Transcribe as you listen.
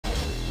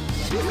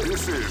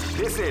This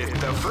is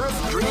the first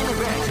dream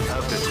event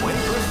of the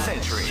 21st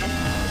century.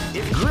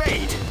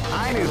 Great!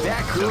 I knew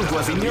that groove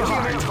was in your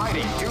heart.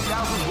 Fighting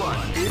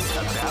 2001 is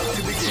about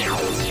to begin.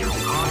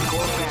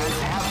 Hardcore fans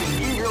have been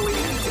eagerly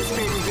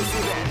anticipating this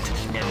event,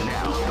 and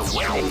now the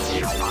waiting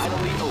is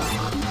finally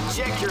over.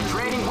 Check your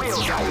training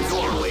wheels out the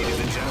door, ladies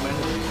and gentlemen.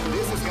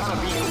 This is gonna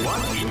be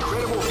one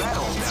incredible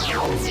battle that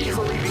won't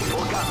easily be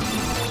forgotten.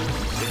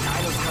 The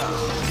time has come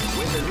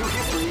when the new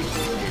history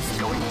is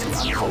going to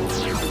unfold.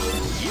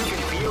 You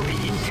can feel the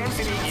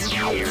intensity in the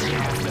air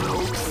as the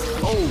hopes.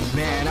 Oh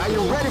man, are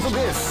you ready for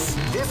this?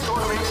 This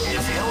tournament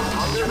is held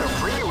under the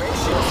free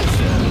ratio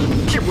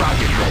system. Keep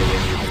rocking, ready?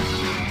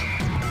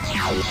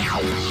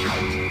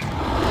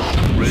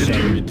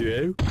 Shall we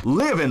do?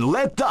 Live and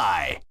let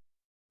die.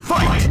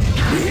 Fight!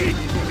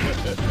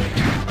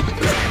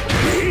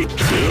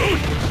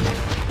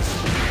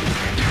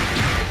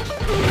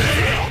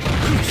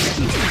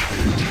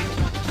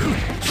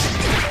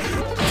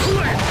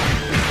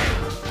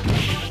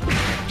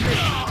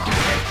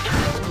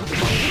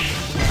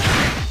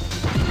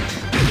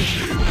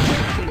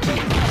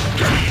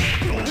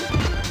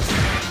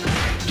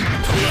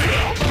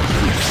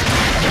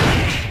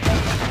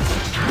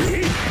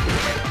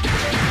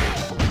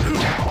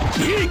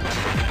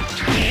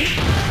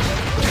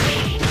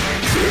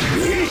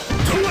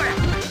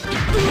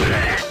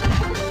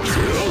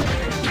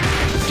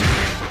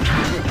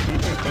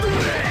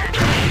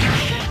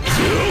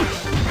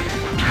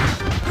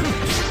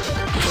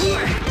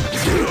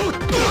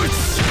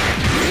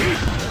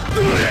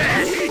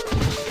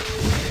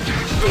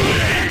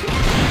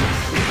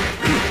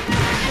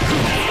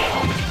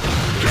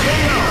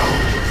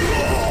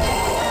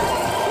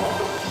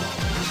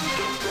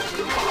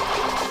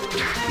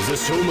 The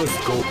show must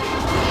go.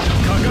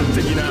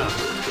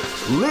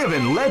 Live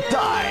and let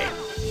die.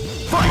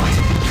 Fight!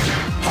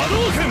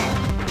 Hadouken!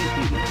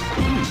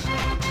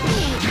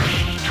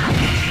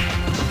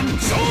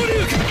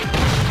 Shoryuken!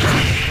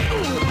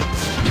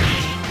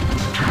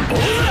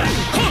 Ora!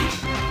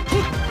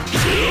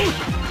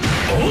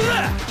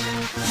 Ora!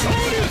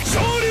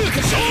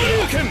 Shoryuken!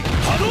 Shoryuken!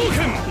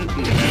 Hadouken!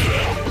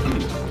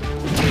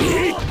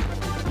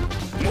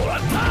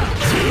 Moratta!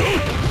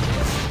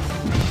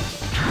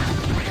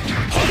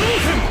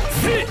 Hadouken!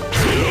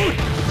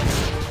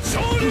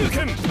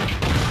 Shoryuken!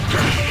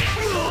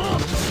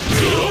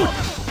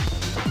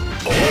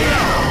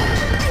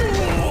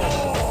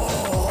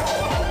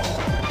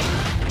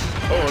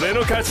 俺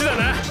の勝ちだ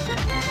な。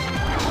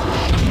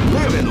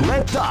Live and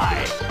let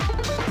die.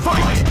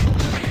 Fight!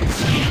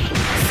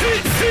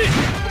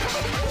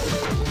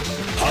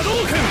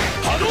 Hadouken!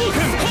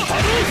 Hadouken!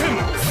 Hadouken!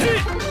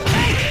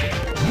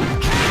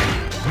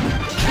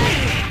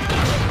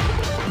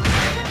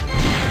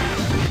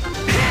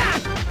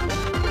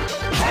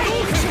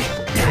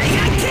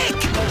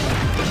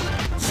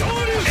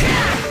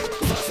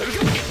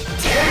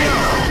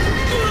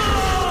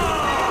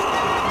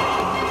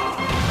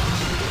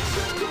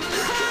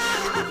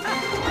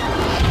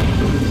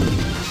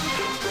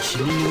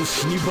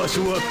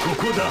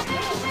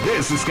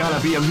 This is gonna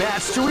be a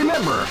match to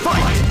remember.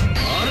 Fight!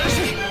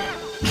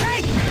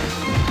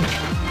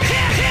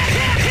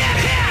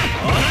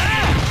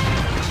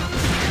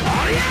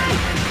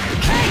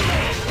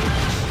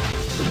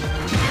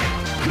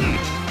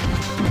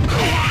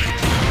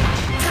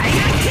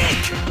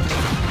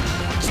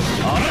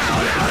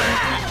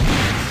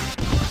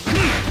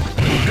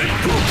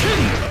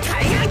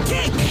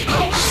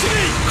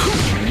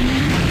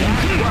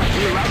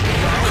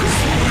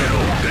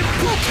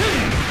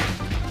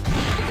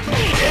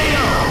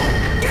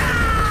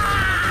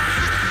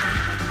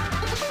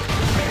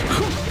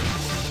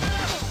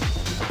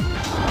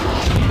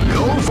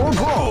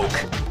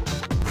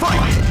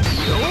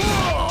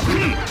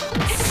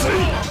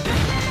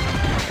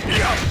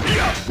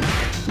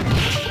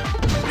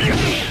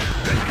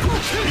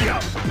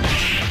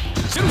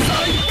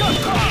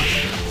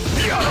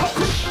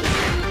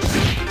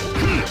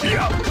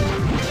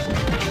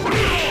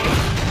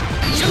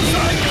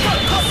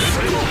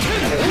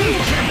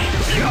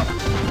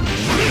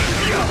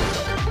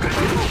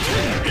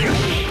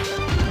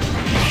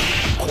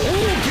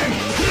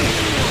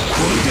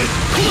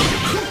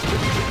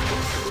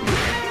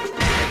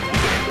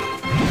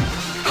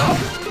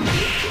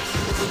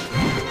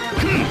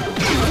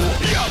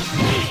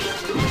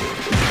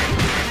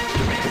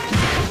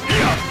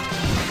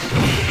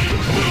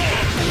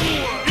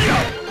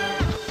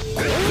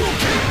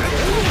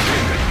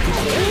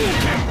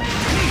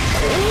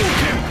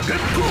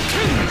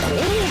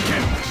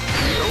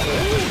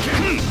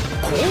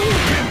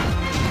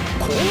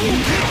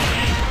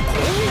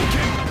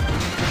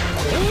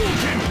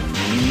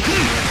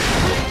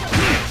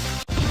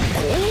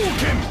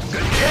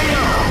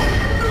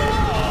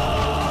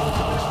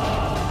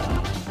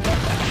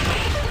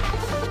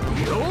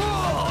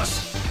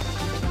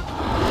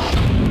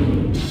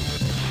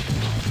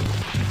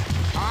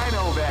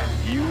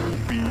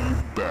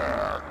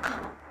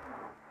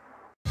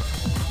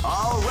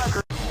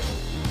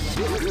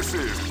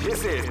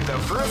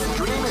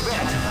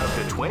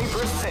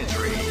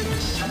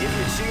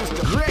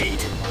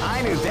 Great!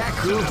 I knew that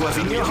groove was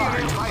in your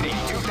heart. Fighting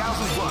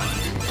 2001.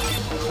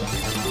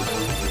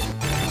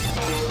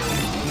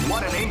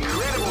 What an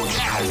incredible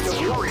cast of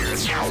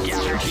warriors has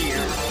gathered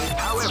here.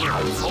 However,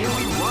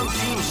 only one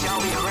team shall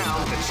be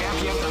crowned the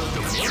champion of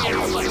the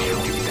World Fighting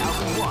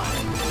 2001.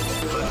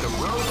 But the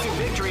road to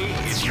victory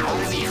is not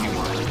an easy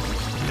one.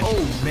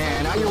 Oh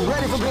man, are you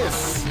ready for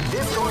this?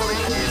 This tournament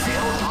is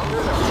held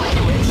under the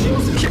free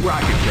ratios. Keep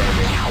rocking,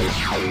 baby.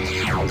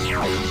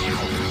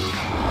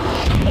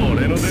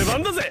 俺の出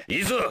番だぜ。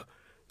いざ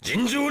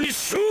尋常に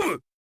勝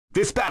負。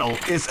 This battle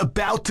is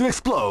about to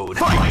explode.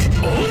 Fight!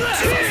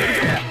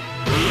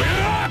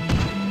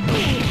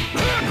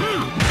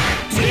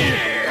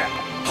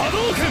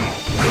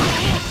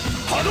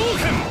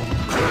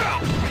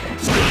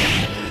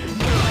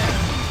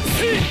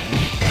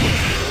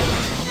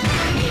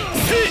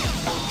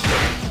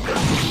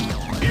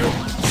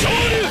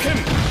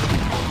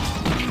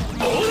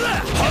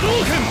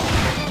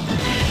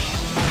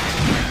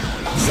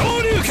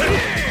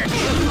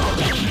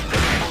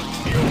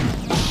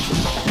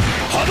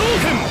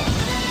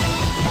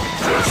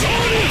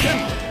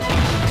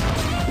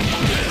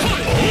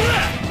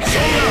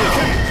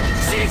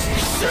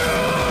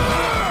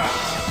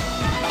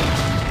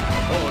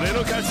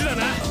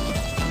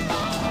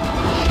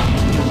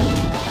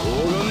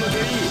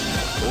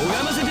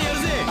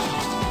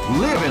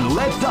 Live and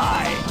let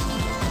die.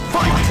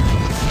 Fight!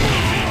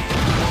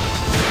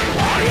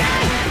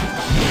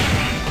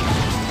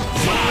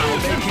 Wow,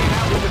 they came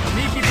out with a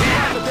sneaky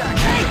surprise attack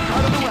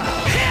out of the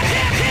round.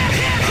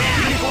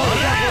 People are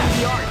tackling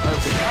the art of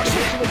the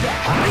combination attack.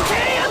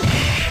 Hurricane!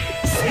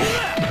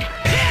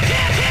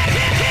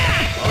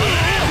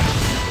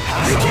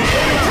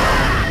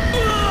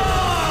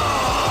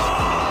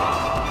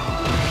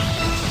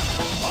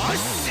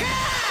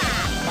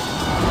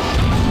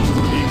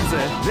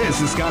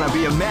 This is gonna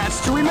be a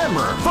match to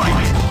remember.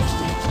 Fight!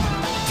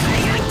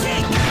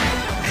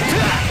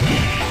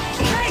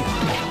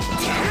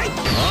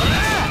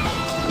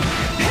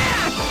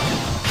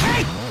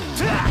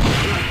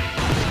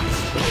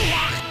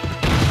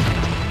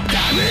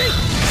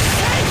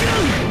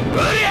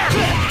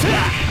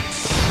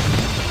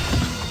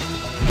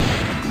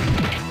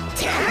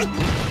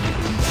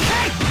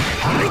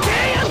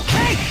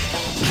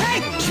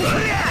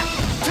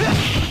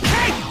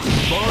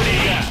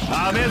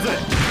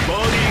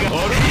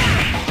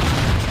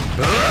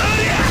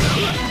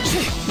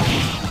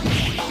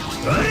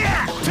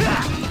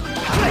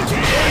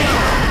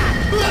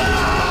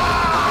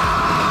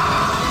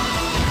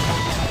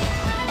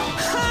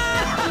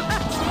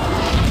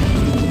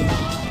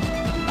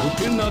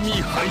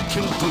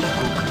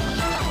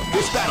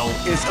 This battle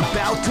is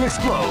about to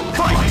explode.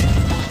 Fight!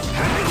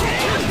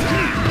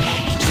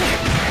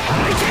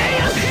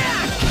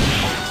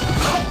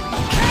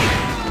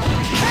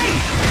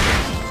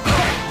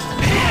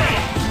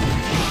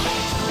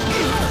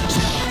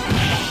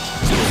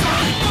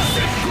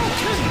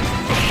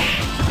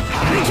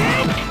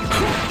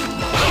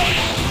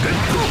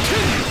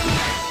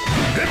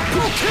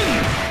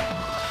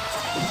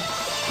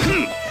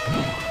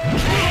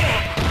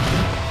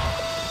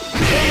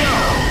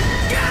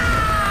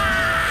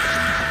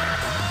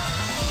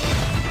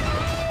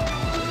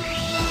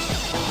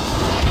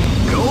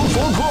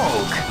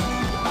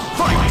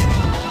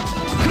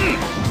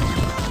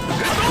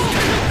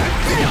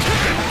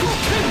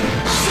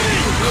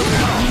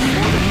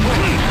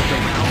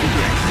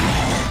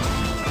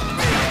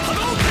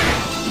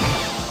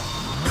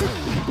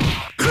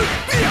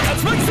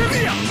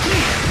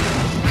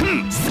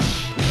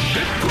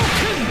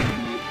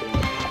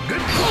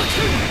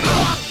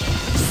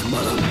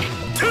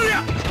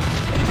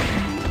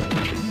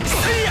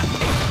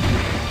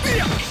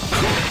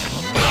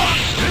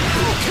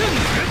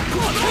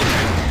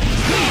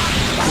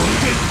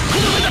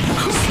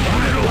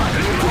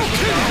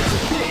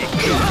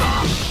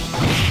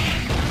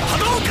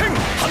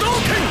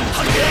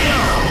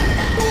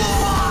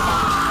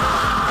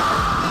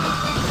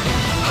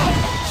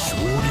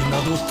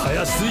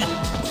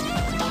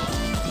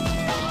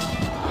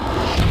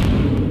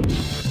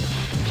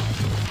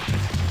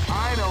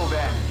 I know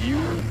that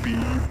you'll be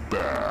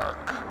back.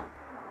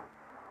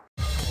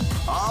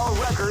 All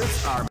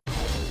records are.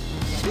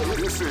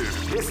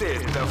 This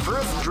is the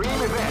first dream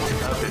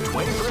event of the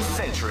 21st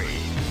century.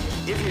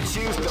 If you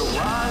choose the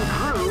wrong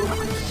groove,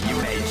 you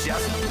may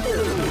just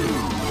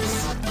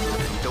lose.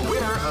 The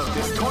winner of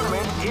this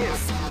tournament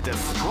is the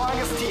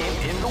strongest team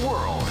in the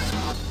world.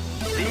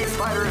 These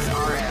fighters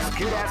are as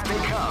good as they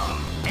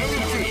come.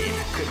 Any team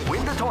could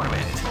win the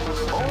tournament.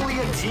 Only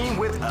a team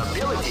with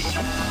ability,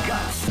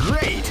 guts.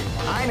 Great!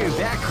 I knew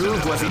that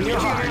groove was in your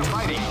heart.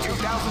 Fighting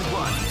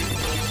 2001.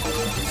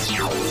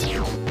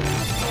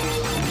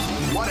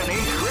 What an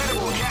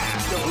incredible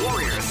cast of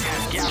warriors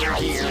has gathered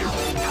here.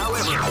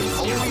 However,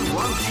 only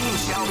one team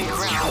shall be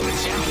crowned the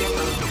champion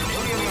of the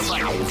Millionaire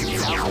Fighting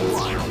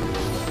 2001.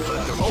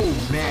 But oh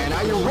man,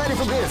 are you ready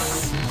for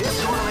this? This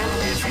tournament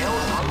is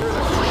held under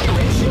the free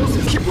ratios.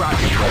 Keep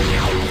rocking,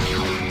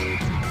 baby.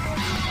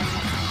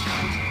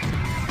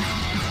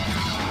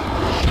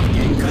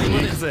 限界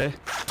までぜ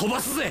飛ば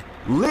すぜ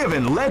Live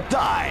and let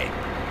die.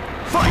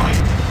 Fight!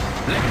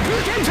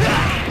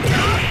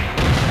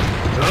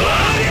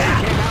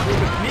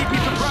 Sneaky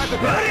surprise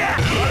attack.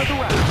 Start of the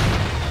round.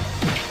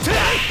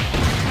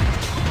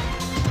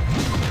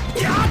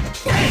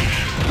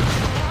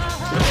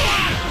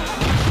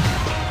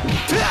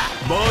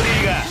 ボデ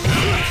ィが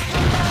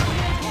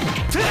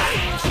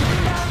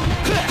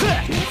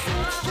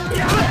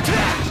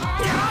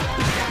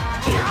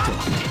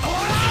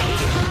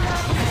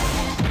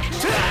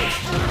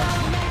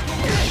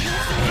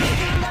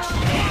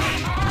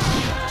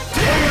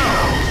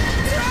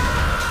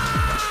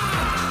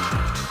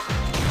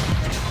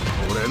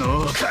俺の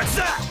勝ち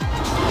だ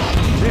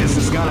This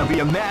is gonna be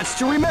a match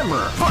to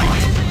remember. Fight!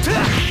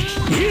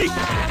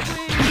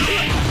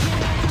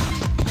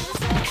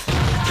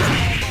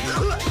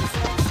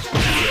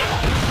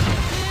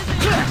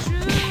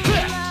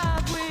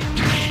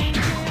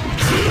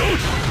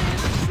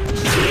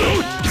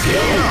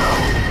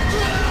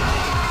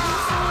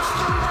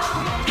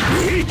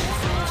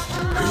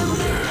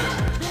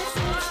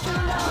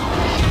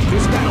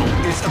 This battle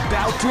is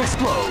about to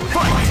explode.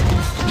 Fight!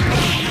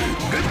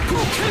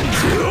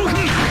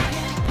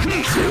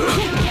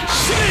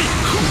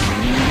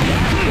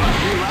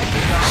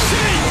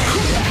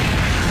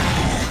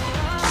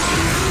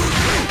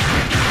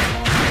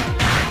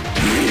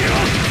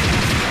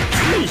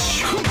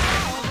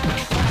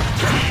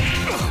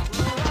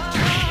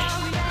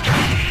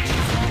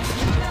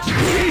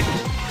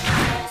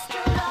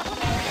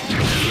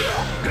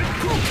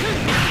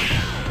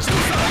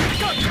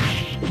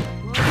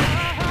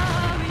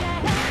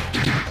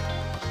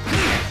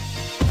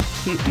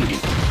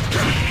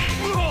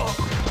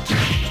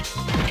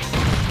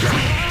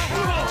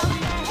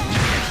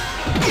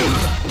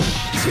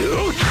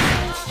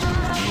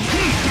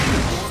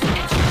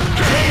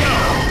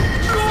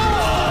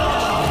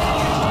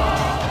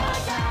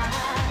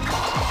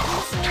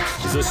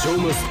 The show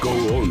must go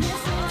on.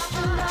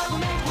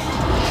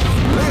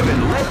 Live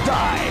and let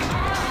die.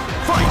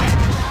 Fight!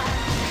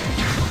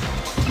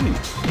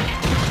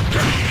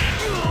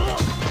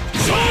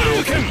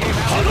 Shoryuken!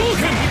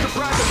 Hadouken!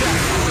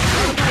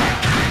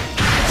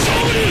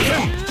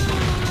 Shoryuken!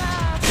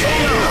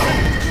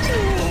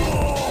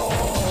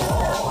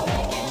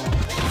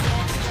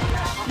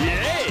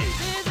 Yay!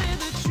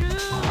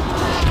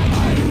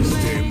 I'll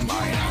stay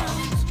my hand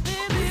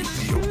with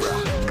you,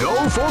 brother. Go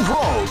for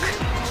broke.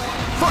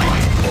 Fight!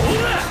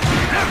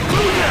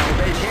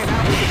 They came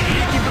out with a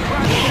sneaky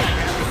surprise attack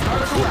at the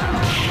start of the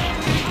round.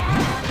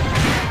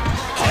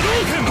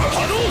 Hadouken!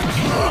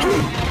 Hadouken!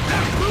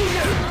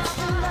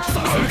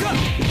 Sakuga!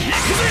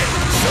 Ikuze!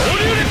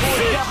 Shoryuken!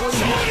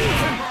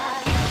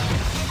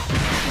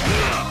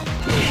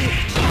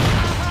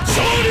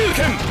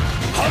 Shoryuken!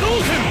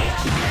 Hadouken!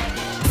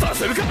 Sakuga!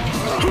 Sakuga!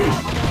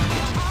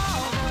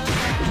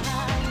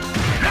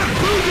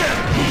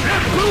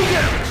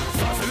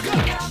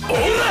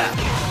 Ora!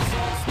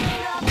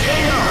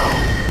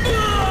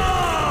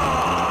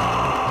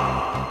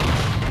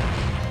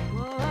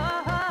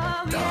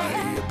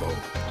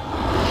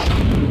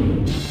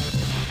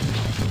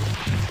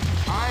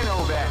 I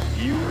know that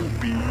you'll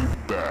be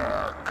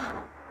back.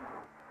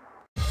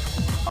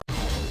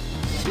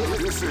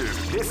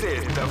 This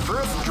is the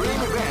first dream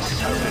event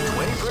of the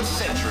 21st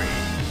century.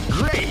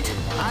 Great!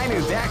 I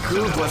knew that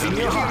groove was in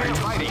your heart.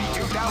 Fighting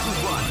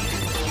 2001.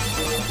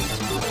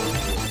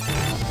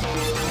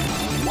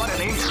 What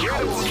an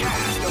incredible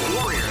cast of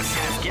warriors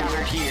has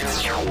gathered here.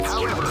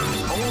 However,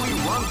 only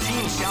one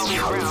team shall be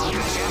crowned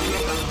the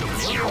champion of the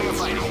Millionaire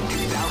Fighting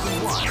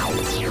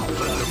 2001.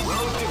 But the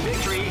road to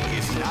victory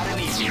is not an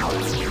easy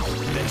one.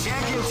 The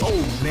champions... Oh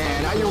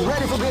man, are you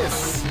ready for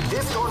this?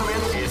 This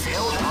tournament is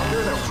held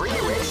under the free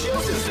ratio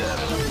system.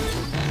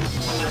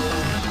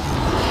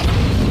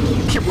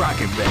 Keep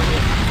rocking,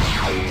 baby.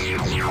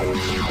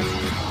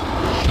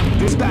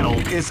 This battle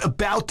is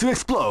about to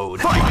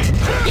explode. Fight!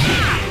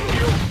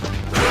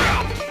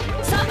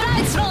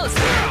 Surprise throws!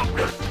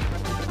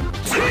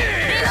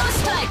 Below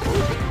strike!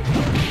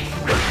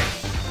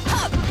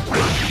 Hop!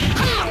 Hop!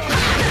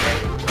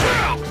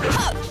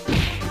 Hop!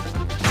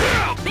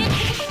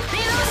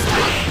 Below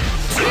strike!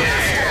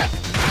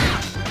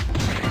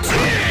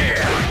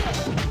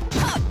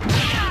 Hop!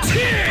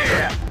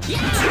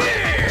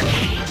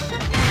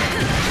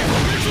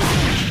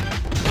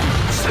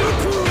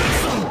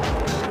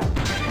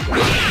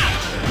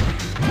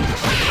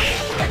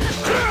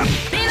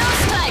 Below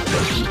strike!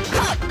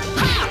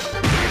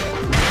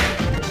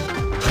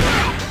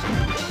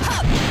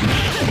 Hop!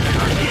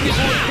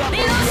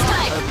 Below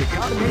strike! The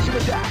combination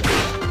attack.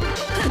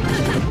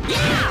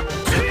 Yeah!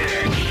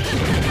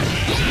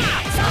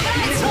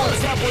 Surprise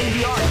throws!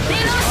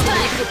 Below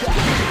strike!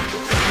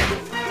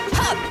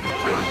 Hop!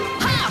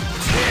 Hop!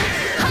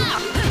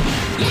 Hop!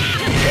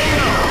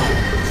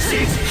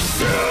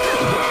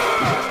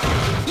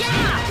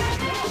 Yeah!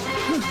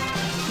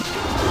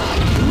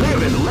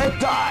 Live and let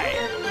die.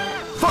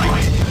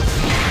 Fight!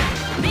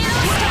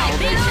 Below strike!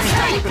 Below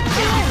strike!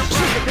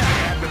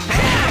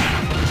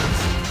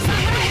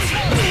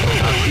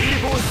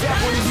 Beautiful step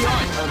in the arm.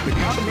 of the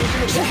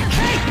combination attack.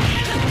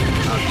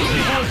 A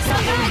beautiful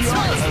example in the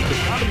art of the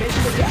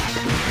combination attack.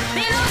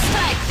 Below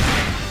strike.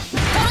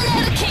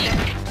 Tornado kick.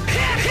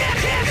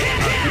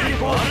 A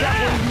beautiful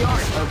example in the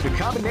art of the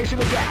combination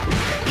attack.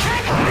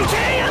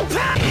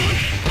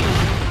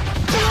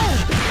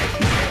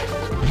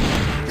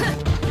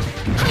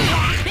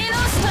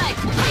 Below strike.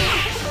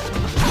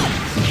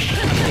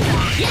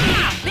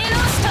 Yeah.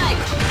 Below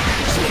strike.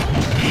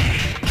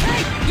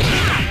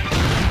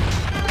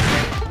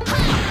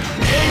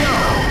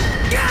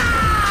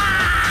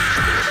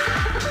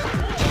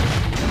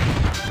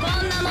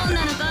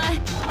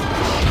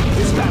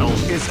 This battle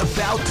is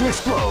about to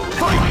explode.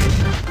 Fight!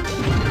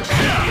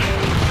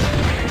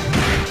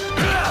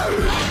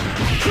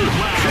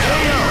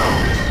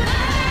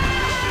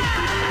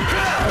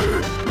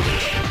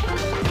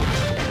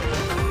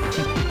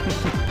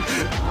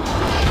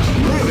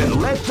 Live and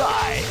let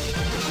die.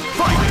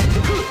 Fight!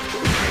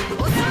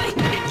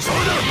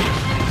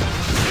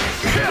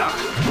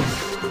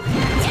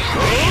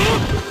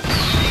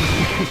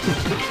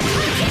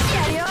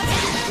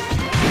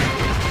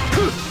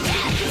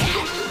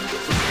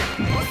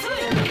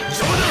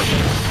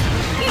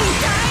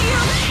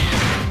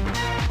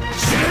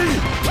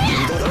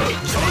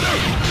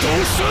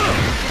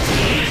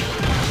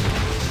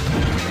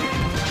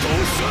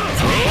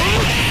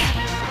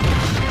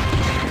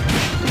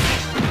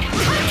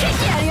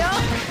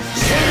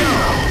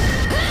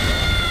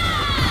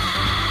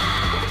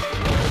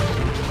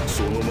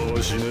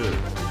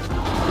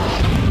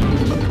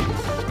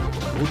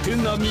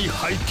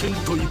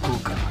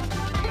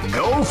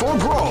 Go for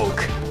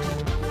broke.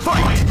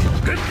 Fight!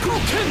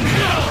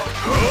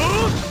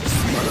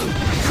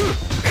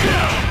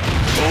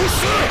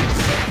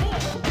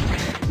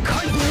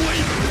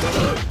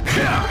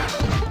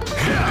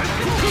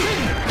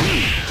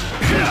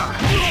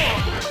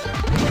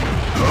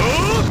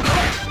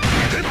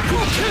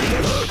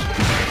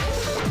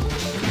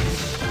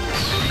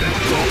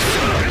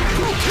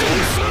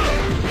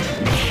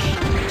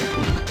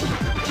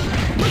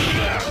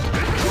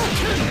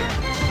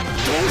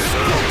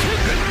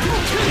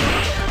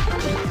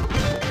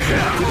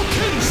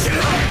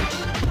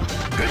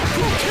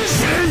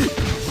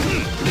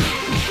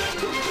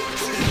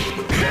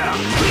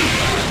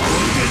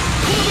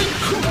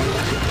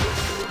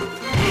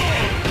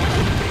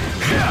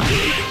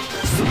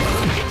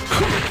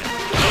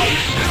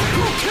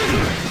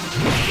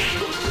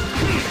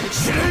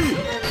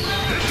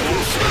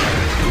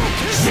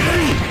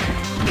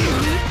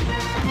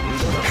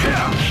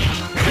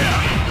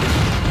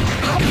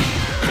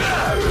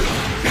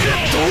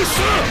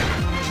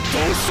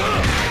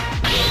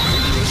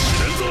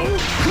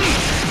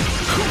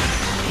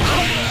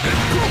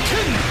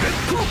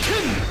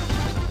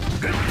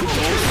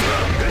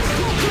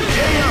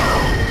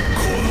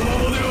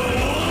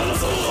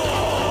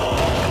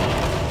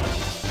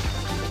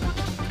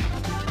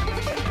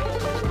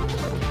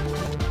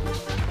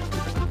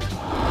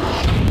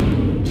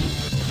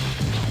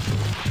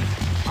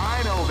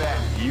 I know that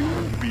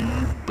you'll be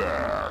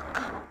back.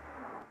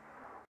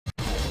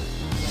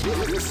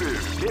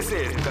 This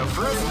is the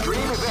first dream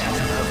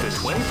event of the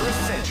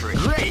 21st century.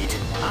 Great!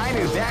 I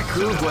knew that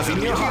groove was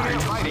in your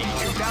heart. Fighting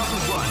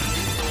 2001.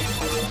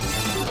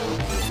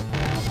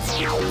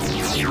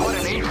 What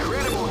an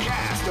incredible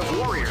cast of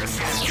warriors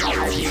has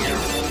gathered here.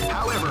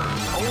 However,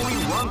 only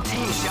one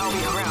team shall be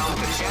crowned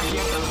the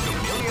champion of the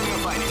Millionaire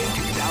Fighting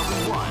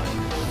 2001.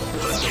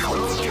 But the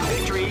road to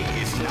victory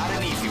is not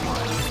an easy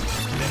one.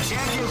 The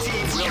champion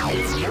team will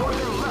need more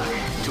than luck.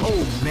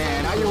 Oh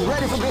man, are you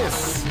ready for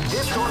this?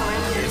 This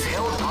tournament is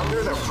held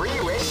under the free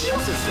ratio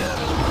system.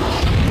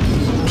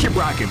 Keep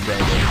rocking,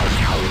 baby.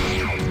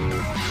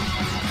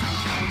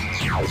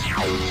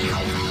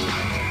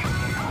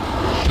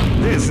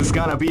 This is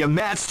gonna be a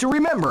match to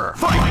remember.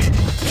 Fight!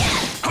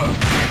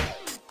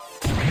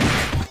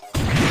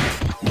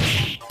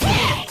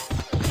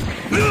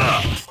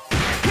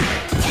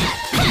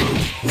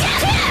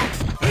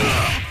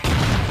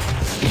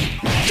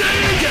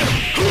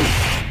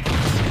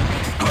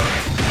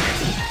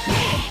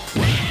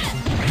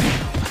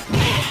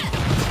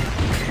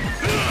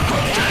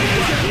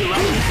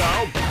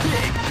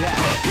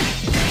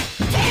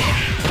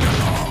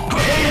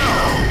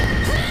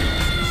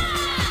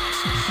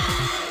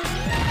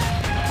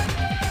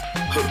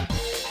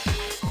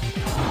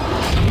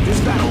 This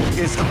battle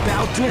is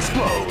about to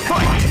explode.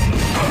 Fight!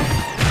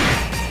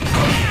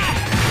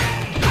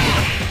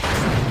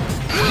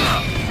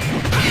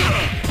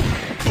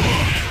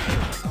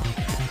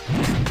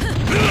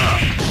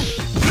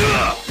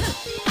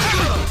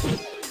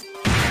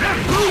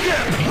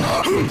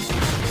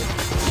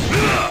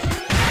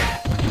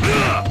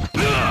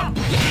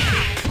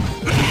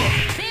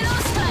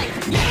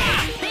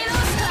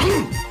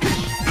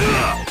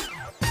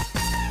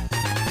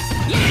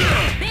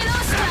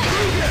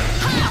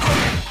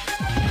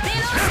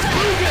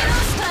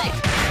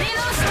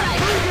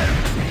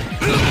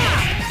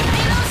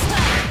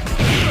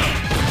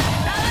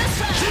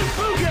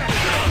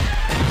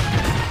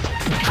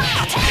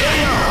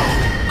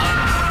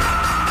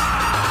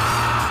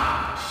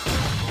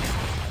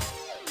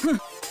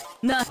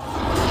 な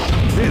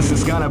This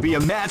is gonna be a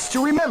match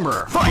to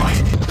remember.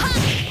 Fight!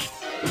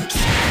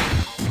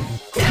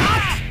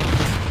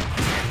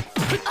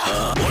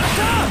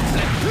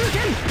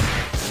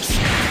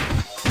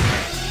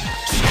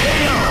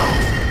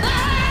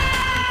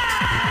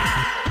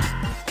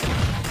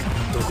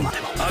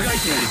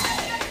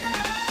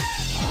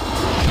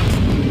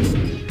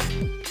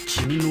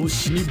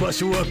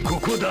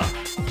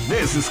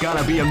 This is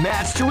gonna be a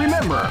match to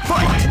remember.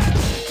 Fight!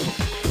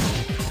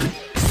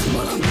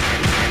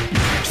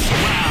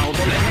 Wow,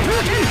 they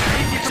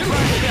get the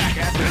front back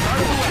at the start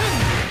of the round.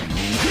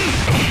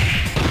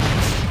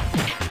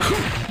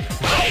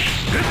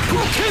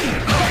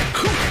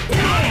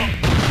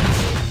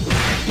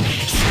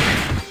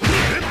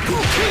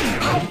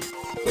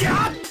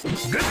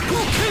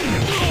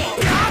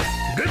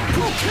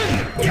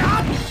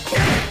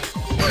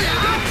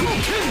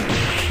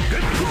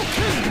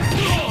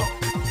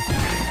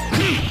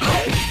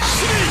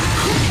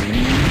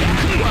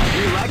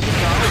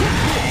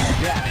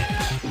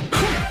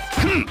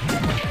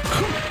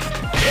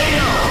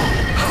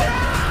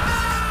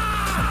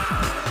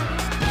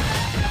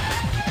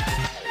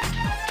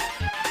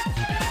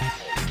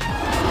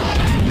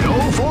 Go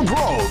for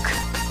broke.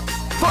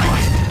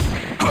 Fight!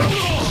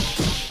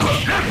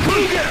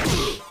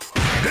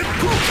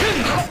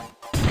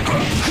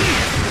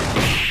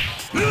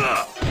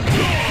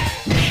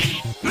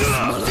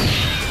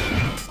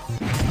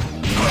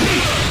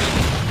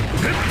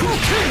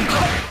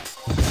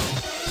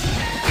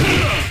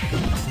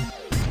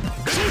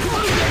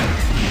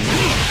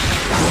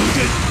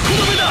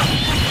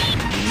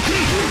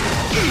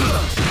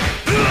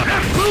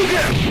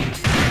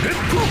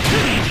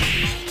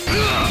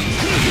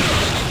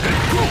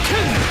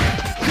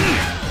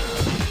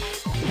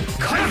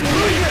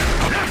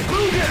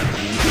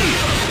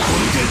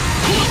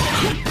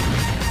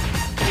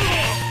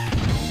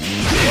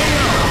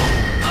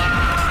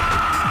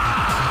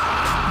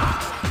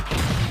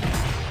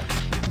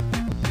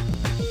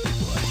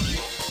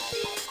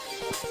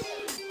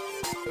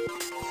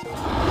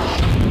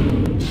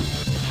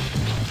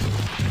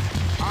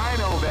 I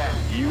know that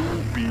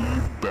you'll be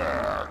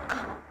back.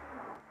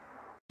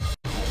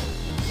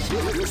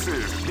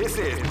 This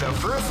is the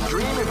first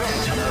dream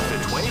event of the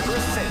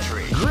 21st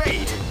century.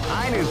 Great!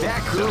 I knew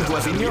that groove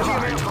was in your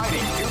heart.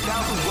 Fighting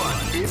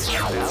 2001 is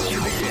about to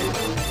begin.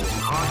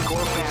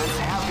 Hardcore fans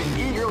have been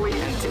eagerly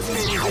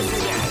anticipating this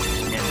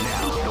event, and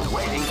now the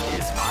waiting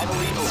is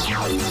finally over.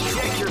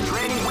 Check your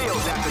training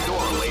wheels at the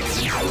door,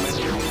 ladies and gentlemen.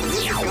 This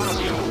is gonna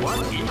be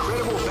one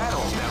incredible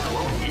battle that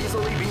won't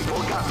easily be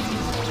forgotten.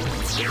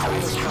 The time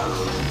has come.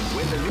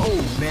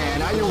 Oh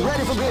man, are you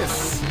ready for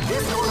this?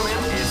 This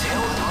tournament is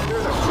held under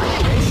the free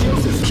ratio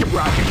system. Keep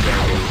rocking,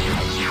 baby.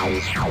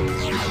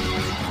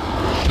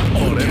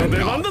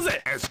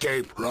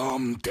 Escape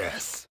from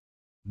death.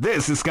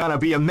 This is gonna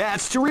be a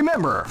match to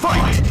remember.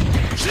 Fight!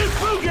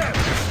 Shifuga!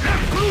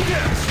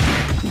 Hafuga!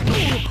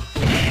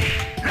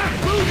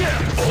 Hafuga!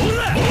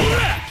 Ora!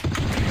 Ora!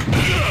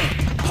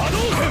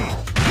 Hadouken!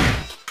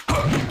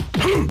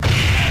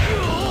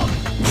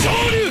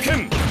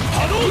 Shoryuken!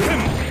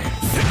 Hadouken!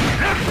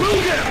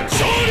 Hafuga!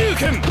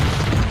 Shoryuken!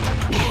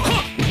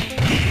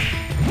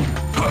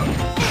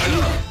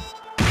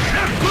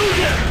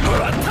 Hafuga!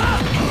 Murata!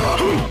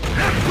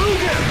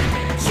 Hafuga!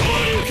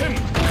 Shoryuken!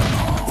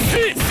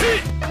 Si!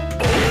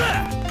 Ora!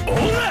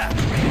 Ora!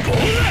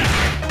 Ora!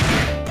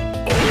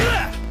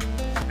 Ora!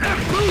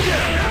 Hafuga!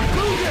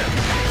 Hafuga!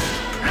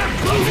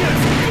 Hafuga!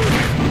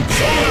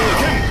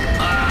 Shoryuken!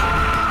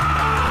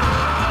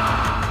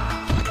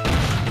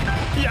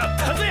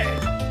 Yattaze!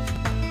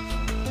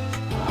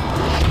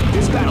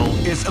 This battle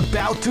is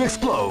about to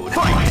explode.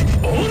 Fight!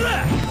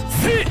 Ora!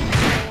 Si!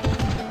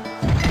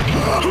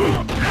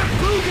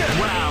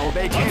 Wow,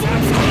 they came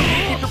out strong.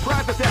 Keep the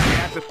practice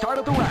at the start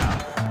of the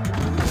round.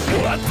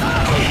 Murata!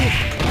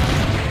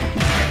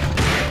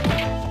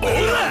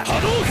 Ora!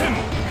 Hadouken!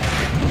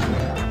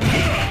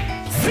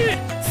 Si!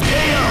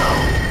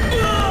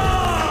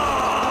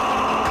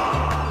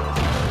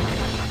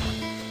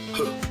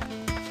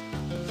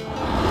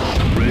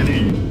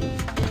 Ready?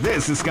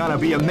 This is gonna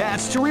be a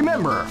match to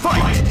remember.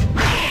 Fight!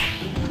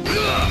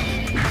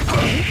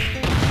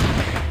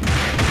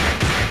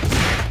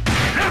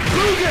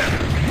 Hafuga!